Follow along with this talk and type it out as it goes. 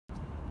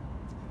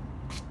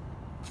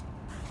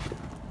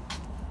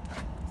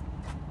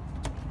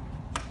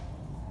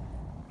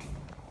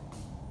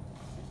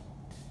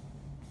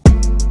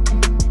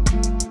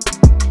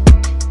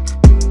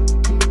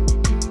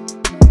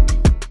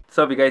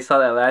So if you guys saw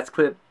that last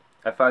clip,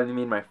 I finally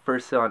made my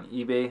first sale on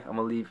eBay. I'm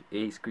gonna leave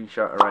a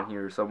screenshot around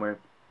here or somewhere.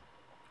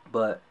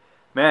 But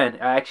man,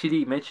 I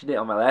actually mentioned it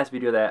on my last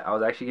video that I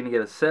was actually gonna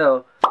get a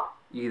sale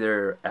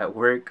either at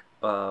work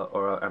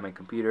or at my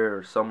computer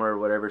or somewhere,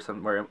 whatever,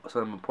 somewhere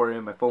something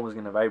important. My phone was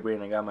gonna vibrate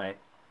and I got my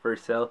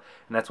first sale,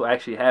 and that's what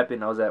actually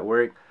happened. I was at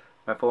work,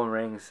 my phone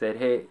rang and said,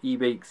 "Hey,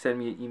 eBay sent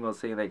me an email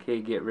saying like,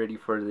 hey, get ready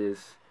for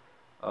this,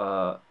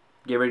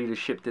 get ready to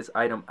ship this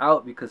item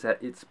out because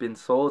it's been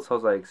sold." So I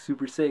was like,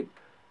 super sick,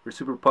 we're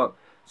super pumped.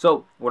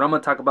 So what I'm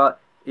gonna talk about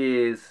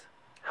is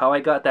how I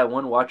got that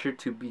one watcher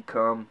to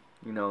become,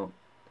 how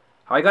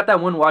I got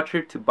that one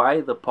watcher to buy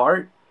the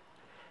part,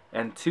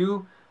 and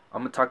two,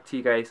 I'm going to talk to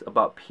you guys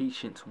about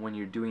patience when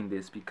you're doing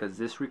this because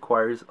this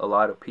requires a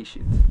lot of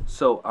patience.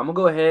 So I'm going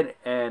to go ahead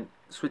and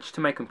switch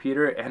to my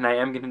computer, and I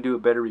am going to do a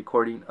better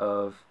recording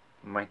of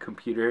my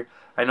computer.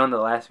 I know in the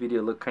last video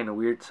it looked kind of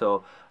weird,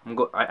 so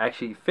I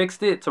actually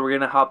fixed it. So we're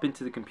going to hop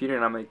into the computer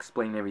and I'm going to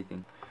explain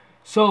everything.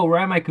 So we're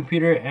at my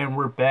computer and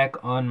we're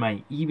back on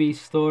my eBay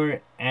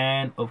store,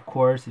 and of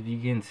course, if you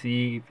can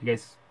see, if you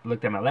guys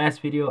looked at my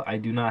last video, I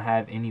do not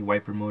have any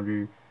wiper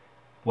motor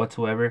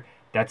whatsoever.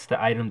 That's the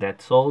item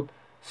that sold.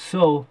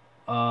 So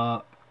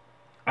I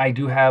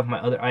do have my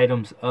other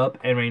items up,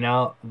 and right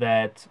now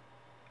that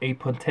a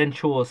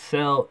potential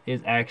sell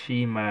is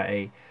actually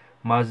my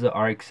Mazda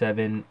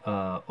RX-7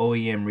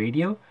 OEM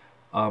radio.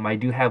 I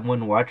do have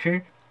one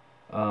watcher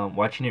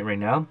watching it right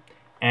now,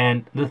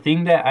 and the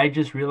thing that I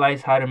just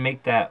realized how to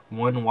make that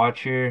one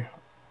watcher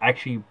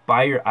actually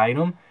buy your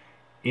item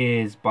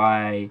is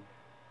by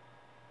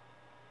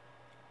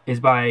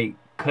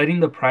cutting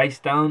the price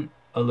down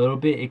a little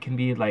bit. It can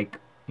be like,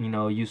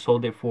 you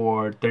sold it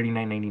for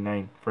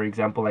 $39.99. For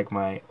example, like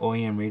my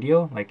OEM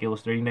radio, like it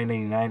was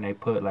 $39.99. I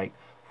put like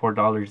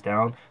 $4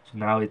 down, so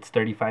now it's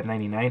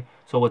 $35.99.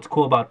 So what's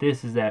cool about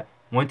this is that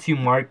once you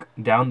mark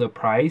down the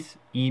price,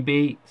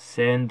 eBay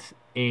sends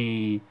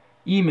a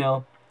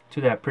email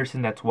to that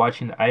person that's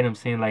watching the item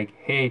saying like,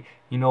 hey,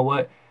 you know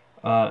what,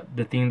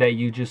 the thing that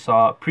you just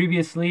saw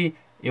previously,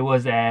 it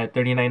was at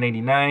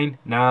 $39.99,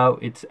 now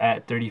it's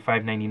at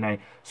 $35.99.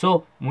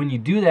 So when you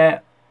do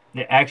that,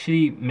 it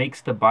actually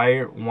makes the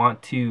buyer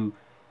want to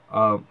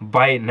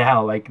buy it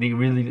now. Like they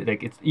really,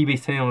 like, it's eBay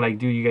saying them like,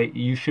 dude,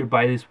 you should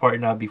buy this part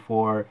now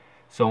before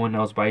someone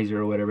else buys it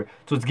or whatever.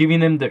 So it's giving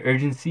them the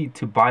urgency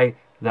to buy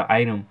the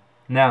item.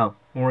 Now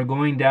when we're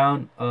going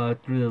down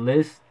through the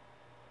list,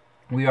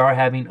 we are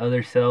having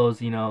other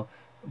sales.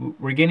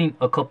 We're getting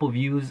a couple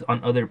views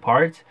on other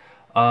parts.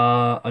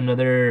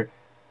 Another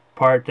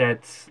part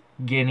that's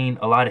getting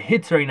a lot of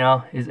hits right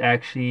now is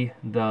actually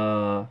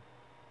the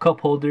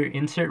cup holder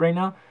insert right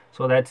now,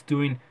 so that's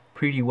doing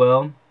pretty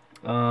well.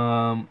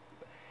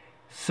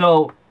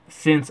 So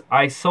since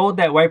I sold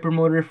that wiper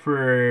motor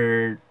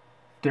for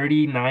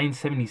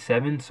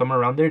 $39.77, somewhere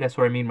around there, that's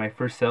where I made my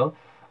first sale,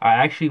 I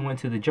actually went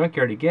to the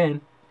Junkyard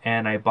again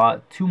and I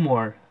bought two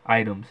more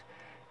items,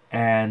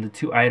 and the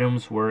two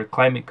items were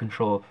climate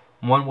control.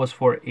 One was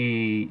for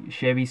a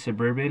Chevy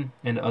Suburban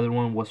and the other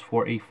one was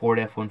for a Ford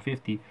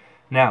F-150.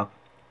 Now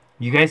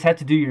you guys have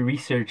to do your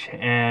research,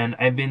 and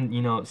I've been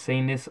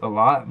saying this a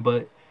lot,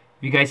 but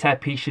if you guys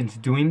have patience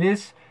doing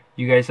this,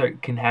 you guys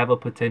can have a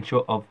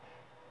potential of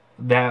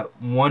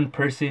that one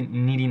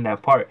person needing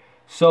that part.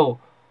 So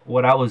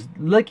what I was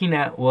looking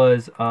at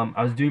was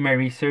I was doing my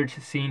research,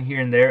 seeing here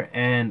and there,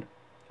 and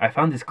I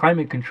found this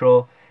climate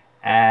control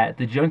at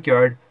the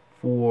Junkyard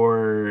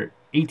for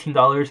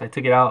 $18. I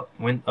took it out,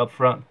 went up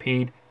front,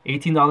 paid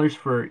 $18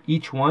 for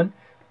each one.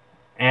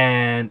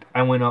 And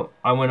I went up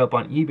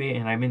on eBay,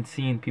 and I've been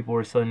seeing people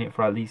were selling it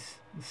for at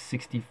least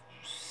 60,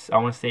 I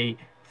want to say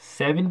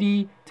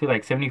 70 to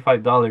like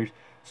 $75.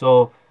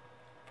 So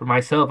for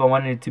myself, I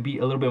wanted it to be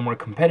a little bit more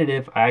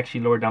competitive. I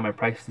actually lowered down my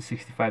price to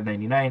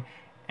 $65.99,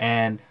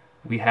 and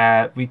we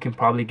can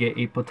probably get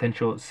a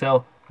potential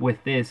sell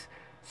with this.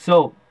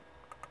 So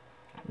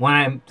what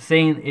I'm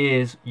saying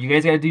is, you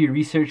guys got to do your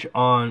research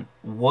on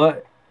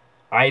what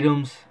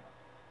items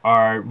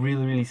are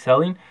really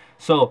selling.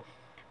 So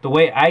the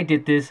way I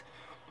did this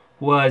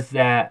was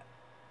that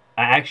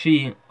I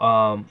actually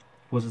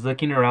was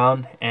looking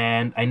around,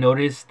 and I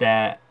noticed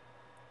that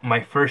my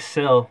first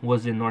sale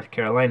was in North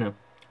Carolina.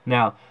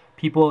 Now,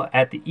 people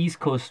at the East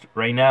Coast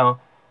right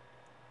now,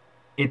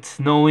 it's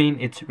snowing,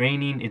 it's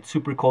raining, it's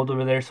super cold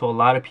over there, so a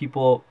lot of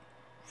people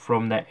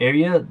from that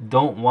area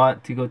don't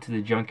want to go to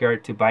the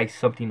Junkyard to buy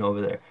something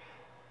over there.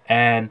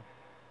 And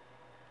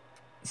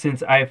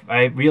since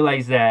I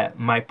realized that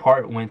my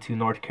part went to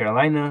North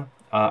Carolina,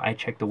 I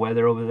checked the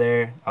weather over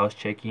there. I was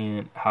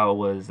checking how it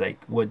was, like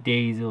what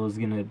days it was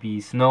gonna be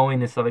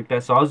snowing and stuff like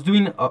that. So I was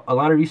doing a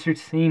lot of research,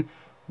 seeing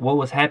what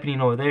was happening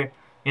over there,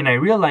 and I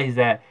realized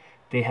that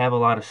they have a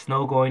lot of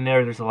snow going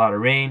there. There's a lot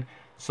of rain.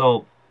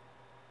 So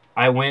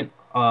I went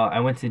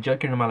to the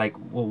Junkyard, and I'm like,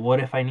 well, what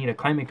if I need a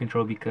climate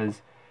control?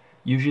 Because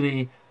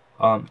usually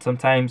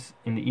sometimes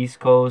in the East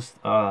Coast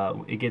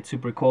it gets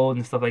super cold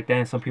and stuff like that,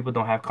 and some people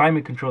don't have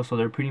climate control, so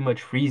they're pretty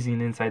much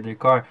freezing inside their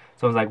car.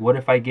 So I was like, what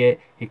if I get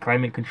a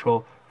climate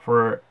control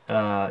for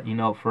you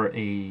know, for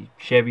a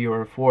Chevy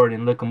or a Ford,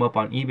 and look them up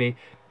on eBay.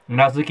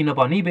 And I was looking up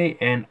on eBay,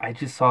 and I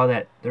just saw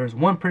that there's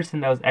one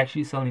person that was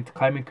actually selling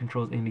climate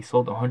controls, and he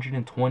sold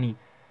 120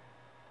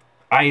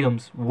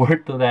 items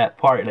worth of that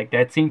part. Like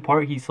that same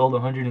part, he sold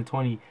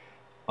 120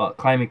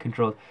 climate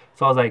controls.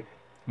 So I was like,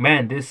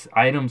 man, this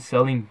item's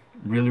selling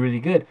really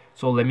good.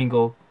 So let me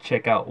go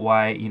check out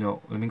why, you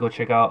know, let me go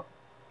check out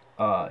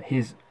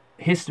his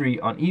history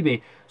on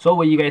eBay. So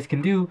what you guys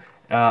can do,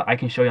 I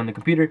can show you on the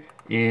computer,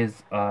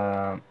 is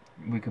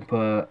we can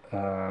put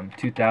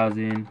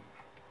 2000,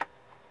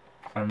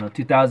 I don't know,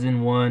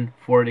 2001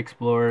 Ford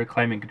Explorer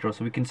climate control.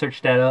 So we can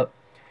search that up.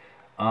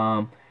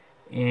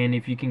 And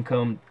if you can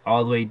come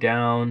all the way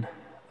down,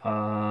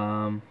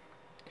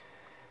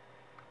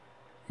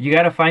 you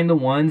gotta find the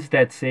ones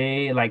that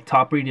say like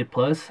top rated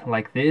plus,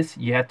 like this.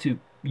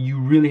 You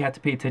really have to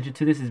pay attention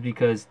to this, is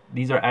because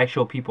these are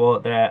actual people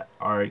that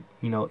are,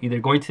 you know, either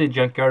going to the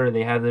junkyard, or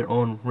they have their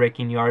own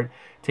wrecking yard,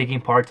 taking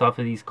parts off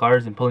of these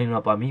cars and pulling them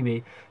up on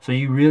eBay. So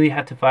you really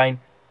have to find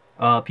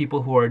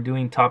people who are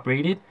doing top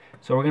rated.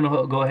 So we're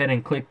gonna go ahead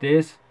and click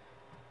this.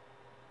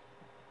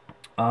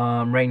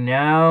 Right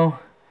now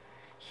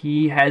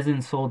he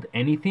hasn't sold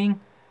anything,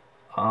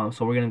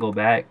 so we're gonna go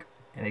back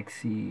and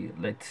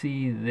let's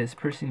see this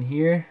person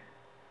here.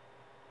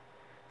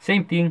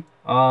 Same thing.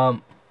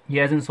 He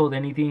hasn't sold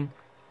anything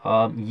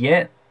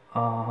yet.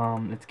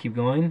 Let's keep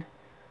going.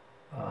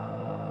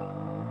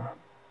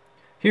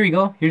 Here we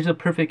go. Here's a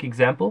perfect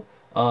example.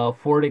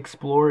 Ford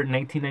Explorer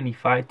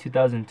 1995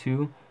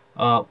 2002.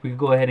 We can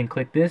go ahead and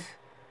click this,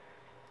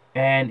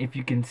 and if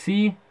you can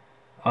see,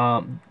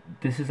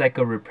 this is like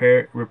a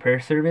repair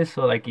service.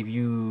 So like if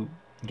you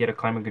get a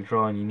climate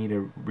control and you need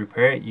to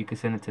repair it, you can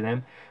send it to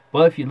them.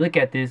 But if you look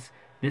at this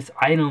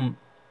item,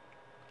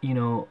 you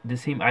know, the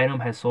same item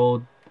has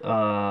sold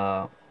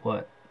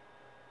what,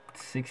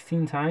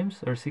 16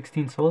 times, or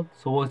 16 sold.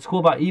 So what's cool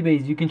about eBay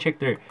is you can check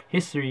their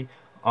history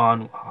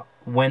on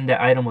when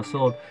the item was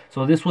sold.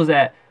 So this was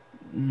at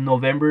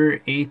November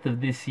 8th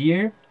of this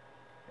year,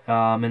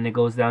 and it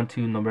goes down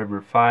to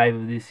November 5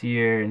 of this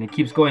year, and it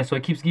keeps going. So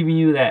it keeps giving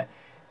you that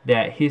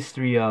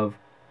history of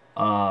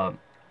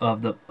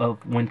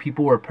when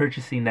people were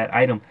purchasing that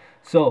item.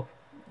 So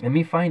let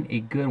me find a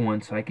good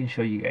one so I can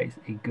show you guys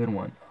a good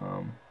one.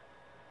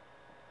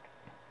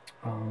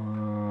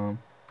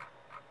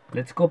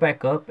 Let's go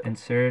back up and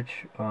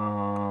search.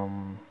 I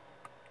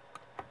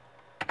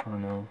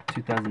don't know,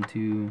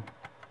 2002.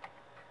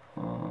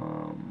 I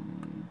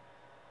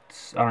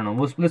don't know.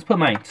 Let's put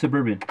mine,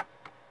 Suburban.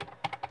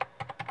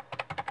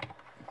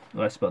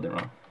 Oh, I spelled it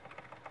wrong.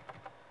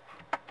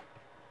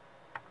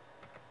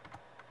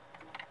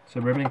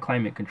 Suburban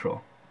climate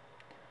control.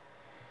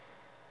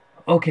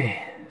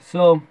 Okay,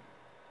 so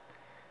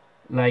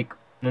like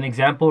an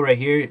example right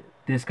here,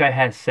 this guy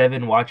has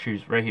 7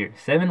 watchers right here.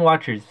 7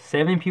 watchers.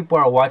 7 people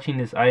are watching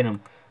this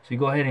item. So you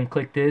go ahead and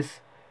click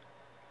this,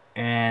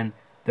 and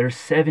there's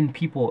 7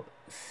 people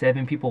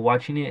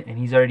watching it, and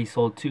he's already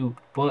sold 2.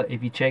 But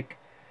if you check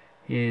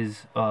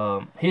his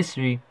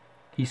history,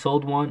 he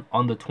sold one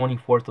on the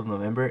 24th of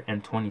November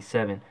and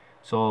 27.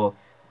 So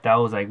that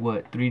was like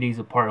what, 3 days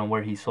apart on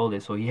where he sold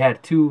it. So he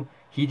had 2.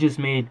 He just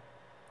made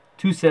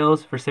 2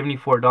 sales for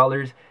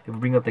 $74. If we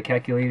bring up the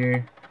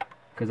calculator,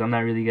 because I'm not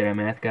really good at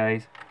math,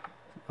 guys.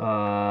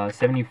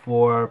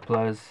 74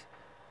 plus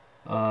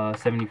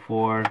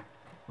 74,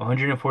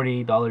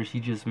 $148 he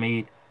just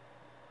made,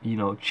 you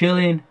know,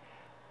 chilling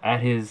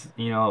at his,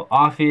 you know,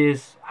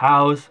 office,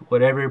 house,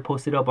 whatever,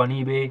 posted up on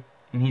eBay,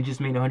 and he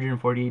just made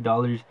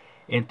 $148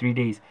 in 3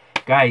 days.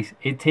 Guys,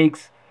 it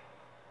takes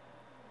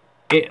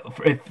it,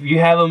 if you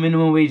have a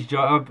minimum wage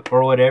job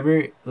or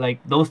whatever, like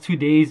those 2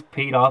 days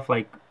paid off.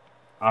 Like,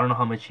 I don't know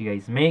how much you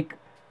guys make,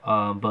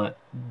 but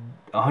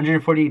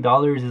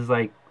 $148 is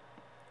like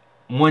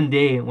 1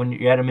 day. When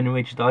you're at a minimum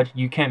wage job,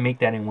 you can't make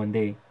that in 1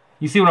 day.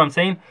 You see what I'm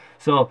saying?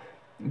 So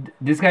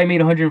this guy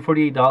made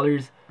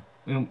 $148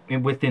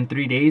 within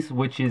 3 days,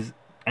 which is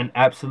an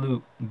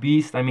absolute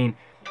beast. I mean,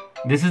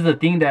 this is the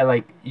thing that,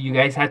 like, you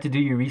guys have to do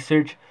your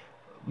research,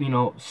 you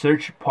know,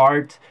 search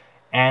parts.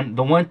 And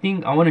the one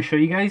thing I want to show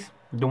you guys,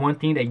 the one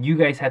thing that you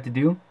guys have to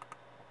do,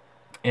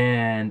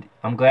 and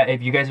I'm glad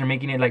if you guys are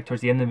making it like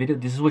towards the end of the video,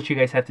 this is what you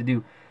guys have to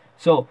do.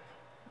 So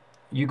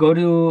you go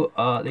to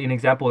an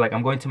example, like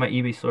I'm going to my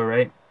eBay store,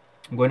 right?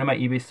 I'm going to my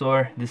eBay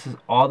store. This is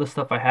all the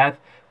stuff I have.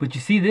 But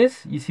you see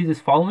this? You see this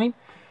following?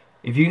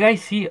 If you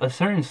guys see a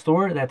certain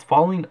store that's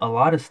following a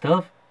lot of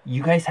stuff,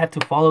 you guys have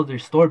to follow their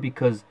store,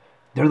 because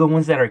they're the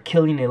ones that are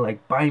killing it,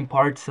 like buying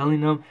parts,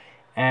 selling them.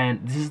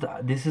 And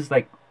this is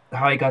like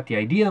how I got the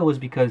idea, was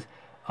because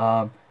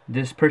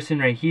this person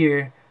right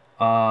here,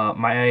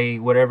 my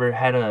whatever,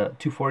 had a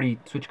 240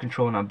 switch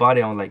control, and I bought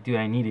it. I was like, dude,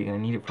 I need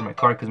it for my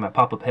car because my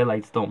pop-up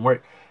headlights don't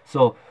work.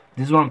 So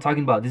this is what I'm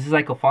talking about. This is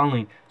like a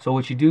following. So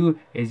what you do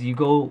is you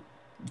go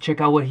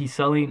check out what he's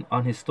selling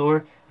on his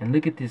store, and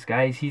look at this,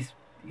 guys. He's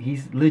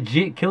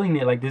legit killing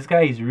it. Like, this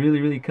guy is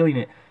really killing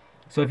it.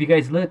 So if you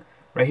guys look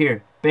right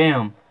here,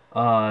 bam,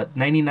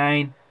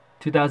 99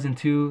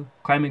 2002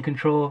 climate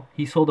control,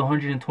 he sold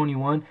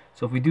 121.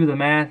 So if we do the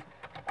math,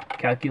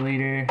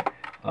 calculator,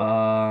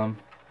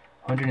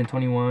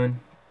 121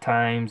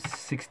 times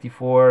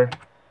 64.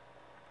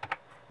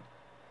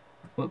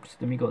 Whoops,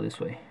 let me go this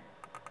way.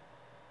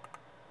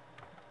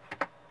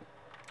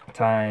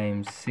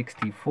 Times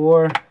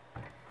 64.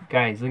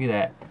 Guys, look at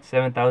that.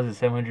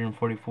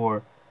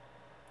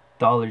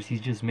 $7,744 he's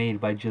just made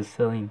by just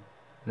selling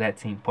that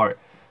same part.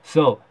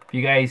 So if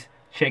you guys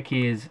check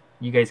his,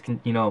 you guys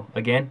can, you know,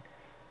 again,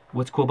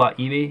 what's cool about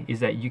eBay is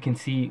that you can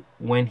see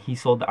when he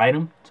sold the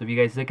item. So if you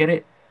guys look at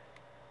it,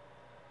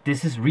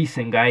 this is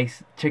recent,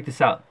 guys. Check this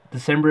out.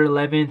 December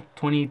 11th,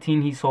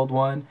 2018, he sold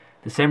one.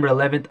 December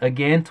 11th,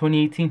 again,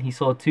 2018, he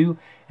sold two.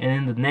 And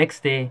then the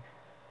next day,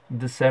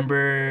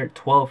 December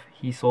 12th,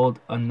 he sold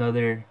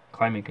another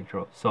climate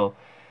control. So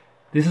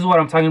this is what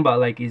I'm talking about,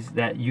 like, is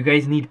that you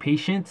guys need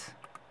patience.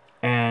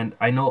 And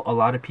I know a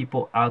lot of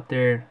people out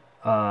there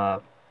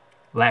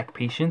lack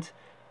patience.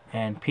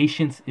 And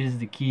patience is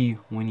the key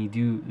when you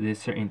do this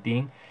certain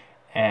thing.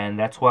 And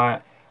that's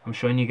why I'm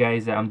showing you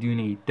guys that I'm doing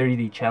a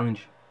 30-day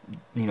challenge.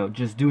 You know,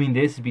 just doing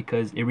this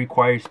because it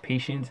requires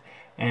patience.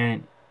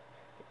 And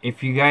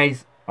if you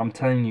guys, I'm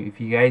telling you, if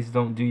you guys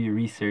don't do your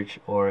research,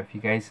 or if you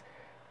guys,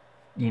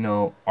 you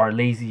know, are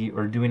lazy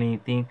or doing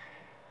anything,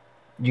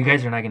 you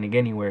guys are not going to get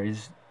anywhere.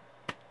 It's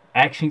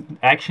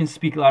actions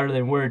speak louder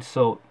than words.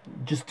 So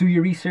just do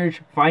your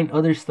research, find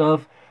other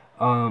stuff.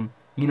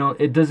 You know,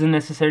 it doesn't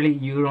necessarily,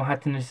 you don't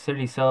have to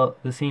necessarily sell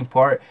the same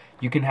part.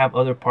 You can have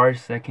other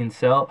parts that can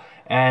sell.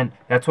 And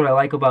that's what I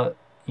like about,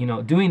 you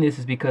know, doing this,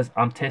 is because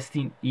I'm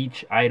testing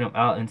each item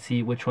out and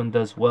see which one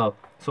does well.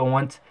 So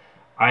once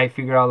I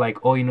figure out, like,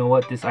 oh, you know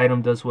what, this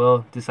item does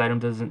well, this item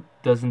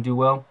doesn't do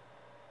well,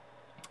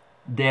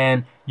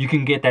 then you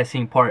can get that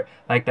same part.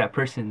 Like that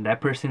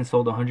person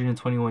sold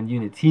 121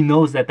 units. He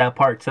knows that that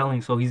part's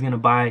selling, so he's gonna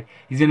buy,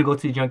 he's gonna go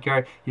to the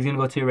junkyard, he's gonna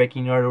go to a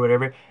wrecking yard or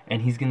whatever,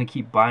 and he's gonna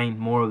keep buying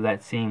more of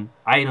that same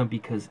item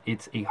because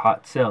it's a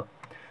hot sell.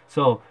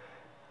 So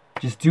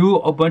just do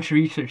a bunch of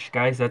research,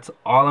 guys. That's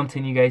all I'm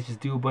telling you guys. Just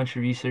do a bunch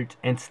of research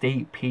and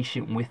stay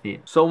patient with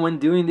it. So when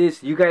doing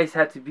this, you guys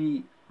have to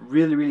be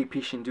really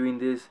patient doing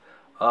this.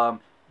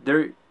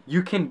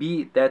 You can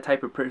be that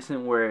type of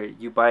person where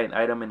you buy an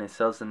item and it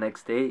sells the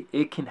next day.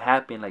 It can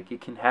happen, like,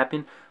 it can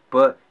happen,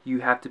 but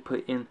you have to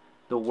put in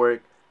the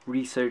work,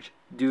 research,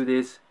 do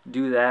this,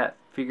 do that,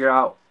 figure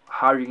out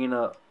how you're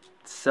gonna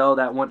sell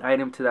that one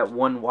item to that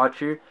one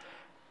watcher,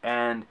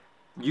 and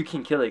you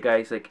can kill it,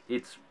 guys. Like,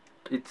 it's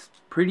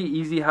pretty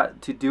easy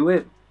to do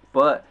it,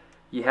 but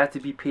you have to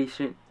be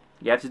patient.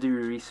 You have to do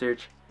your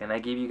research, and I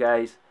gave you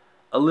guys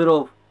a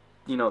little,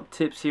 you know,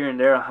 tips here and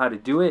there on how to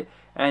do it.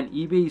 And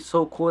eBay is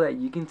so cool that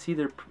you can see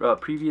their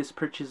previous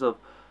purchase of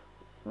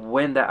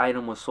when that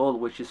item was sold,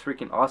 which is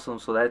freaking awesome.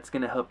 So that's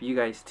gonna help you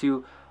guys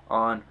too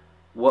on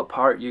what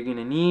part you're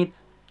gonna need.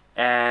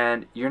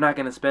 And you're not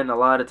gonna spend a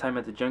lot of time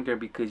at the junkyard,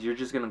 because you're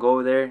just gonna go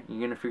over there, you're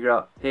gonna figure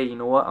out, hey, you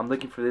know what, I'm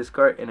looking for this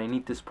cart and I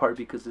need this part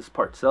because this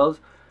part sells.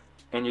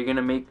 And you're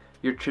gonna make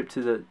your trip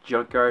to the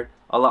junkyard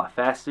a lot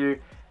faster.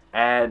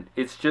 And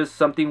it's just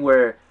something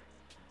where,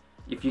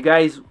 if you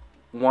guys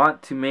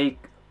want to make,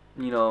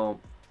 you know,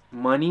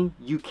 money,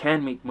 you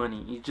can make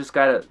money. You just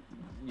gotta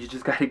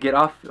get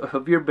off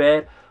of your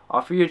bed,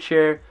 off of your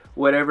chair,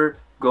 whatever,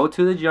 go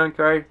to the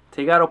junkyard,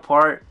 take out a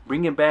part,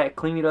 bring it back,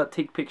 clean it up,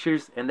 take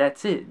pictures, and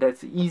that's it.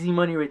 That's easy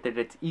money right there.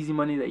 That's easy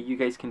money that you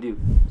guys can do.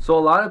 So a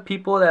lot of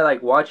people that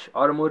like watch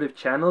automotive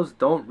channels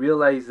don't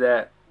realize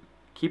that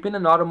keeping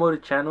an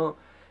automotive channel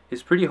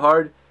is pretty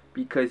hard,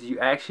 because you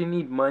actually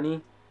need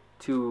money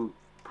to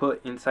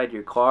put inside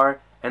your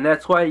car. And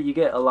that's why you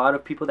get a lot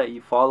of people that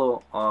you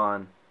follow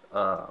on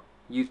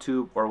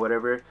YouTube or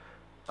whatever,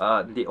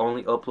 they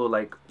only upload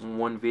like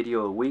one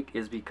video a week,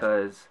 is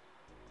because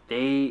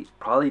they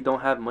probably don't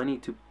have money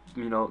to,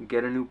 you know,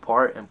 get a new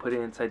part and put it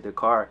inside the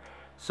car.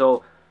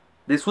 So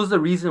this was the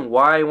reason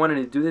why I wanted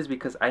to do this,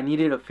 because I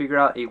needed to figure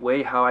out a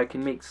way how I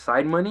can make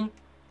side money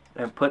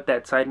and put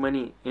that side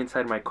money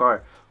inside my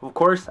car. Of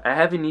course, I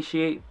have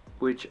Initiate,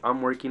 which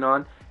I'm working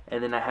on,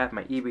 and then I have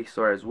my eBay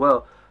store as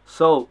well.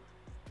 So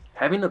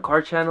having a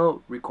car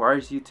channel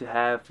requires you to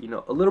have, you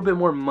know, a little bit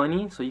more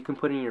money so you can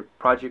put in your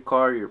project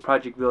car, your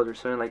project build, or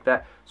something like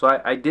that. So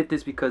I did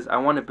this because I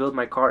want to build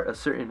my car a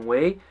certain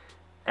way,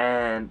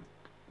 and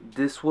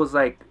this was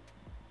like,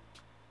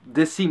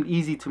 this seemed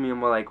easy to me.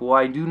 I'm like, well,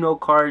 I do know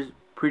cars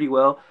pretty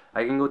well.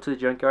 I can go to the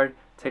junkyard,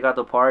 take out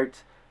the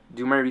parts,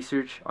 do my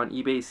research on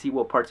eBay, see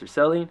what parts are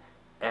selling,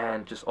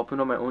 and just open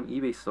up my own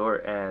eBay store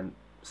and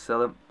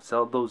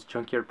sell those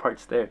junkyard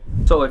parts there.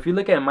 So if you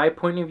look at my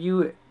point of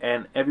view,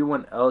 and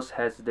everyone else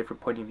has a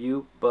different point of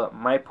view, but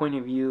my point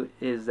of view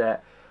is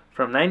that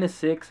from 9 to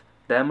 6,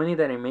 that money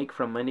that I make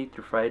from Monday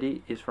through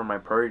Friday is for my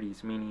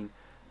priorities, meaning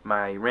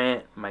my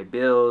rent, my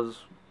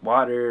bills,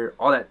 water,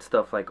 all that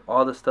stuff, like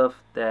all the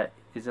stuff that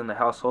is in the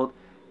household.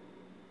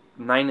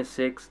 9 to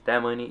 6,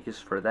 that money is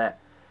for that.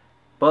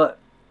 But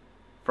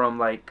from,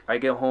 like, I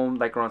get home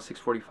like around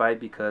 6:45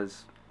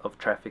 because of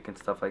traffic and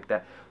stuff like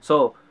that.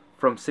 So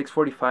from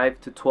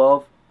 6:45 to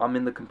 12, I'm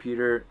in the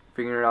computer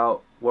figuring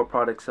out what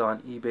products sell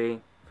on eBay,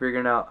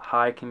 figuring out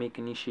how I can make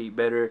Initiate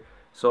better.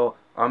 So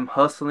I'm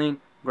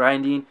hustling,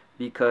 grinding,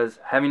 because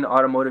having an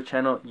automotive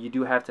channel, you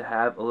do have to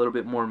have a little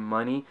bit more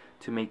money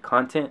to make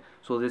content.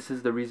 So this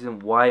is the reason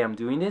why I'm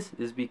doing this,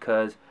 is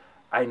because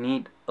I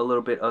need a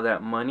little bit of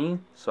that money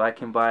so I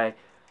can buy,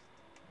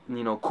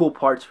 you know, cool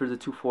parts for the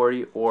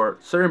 240 or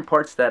certain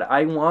parts that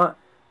I want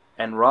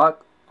and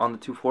rock on the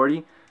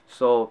 240.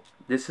 So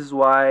this is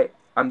why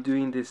I'm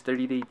doing this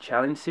 30-day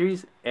challenge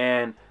series,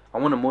 and I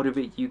want to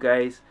motivate you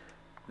guys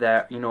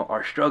that, you know,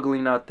 are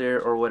struggling out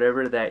there or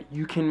whatever, that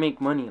you can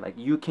make money. Like,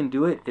 you can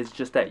do it. It's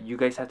just that you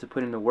guys have to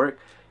put in the work.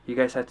 You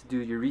guys have to do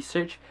your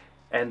research,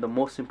 and the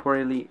most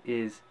importantly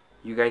is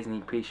you guys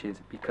need patience,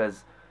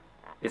 because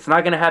it's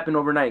not gonna happen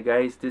overnight,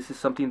 guys. This is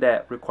something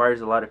that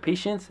requires a lot of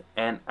patience,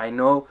 and I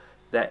know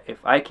that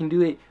if I can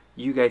do it,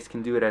 you guys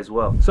can do it as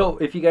well. So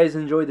if you guys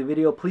enjoyed the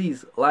video,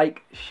 please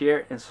like,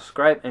 share, and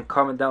subscribe, and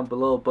comment down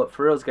below. But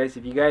for real, guys,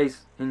 if you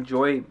guys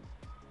enjoy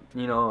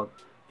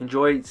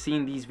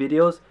seeing these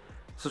videos,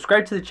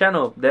 subscribe to the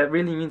channel. That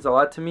really means a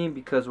lot to me,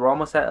 because we're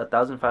almost at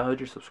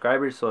 1,500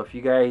 subscribers. So if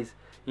you guys,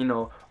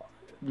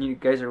 you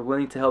guys are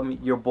willing to help me,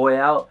 your boy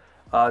out,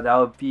 that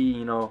would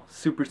be,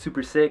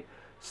 super sick.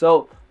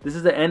 So this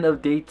is the end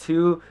of day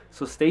 2,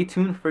 so stay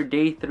tuned for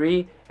day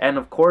 3. And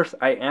of course,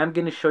 I am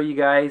going to show you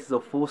guys the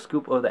full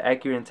scoop of the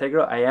Acura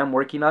Integra. I am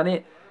working on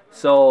it,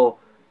 so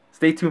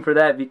stay tuned for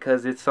that,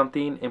 because it's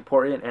something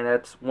important, and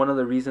that's one of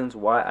the reasons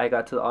why I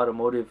got to the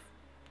automotive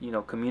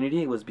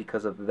community, was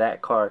because of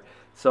that car.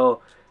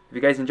 So if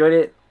you guys enjoyed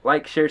it,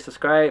 like, share,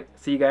 subscribe.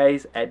 See you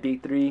guys at day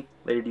 3.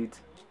 Later,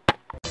 dudes.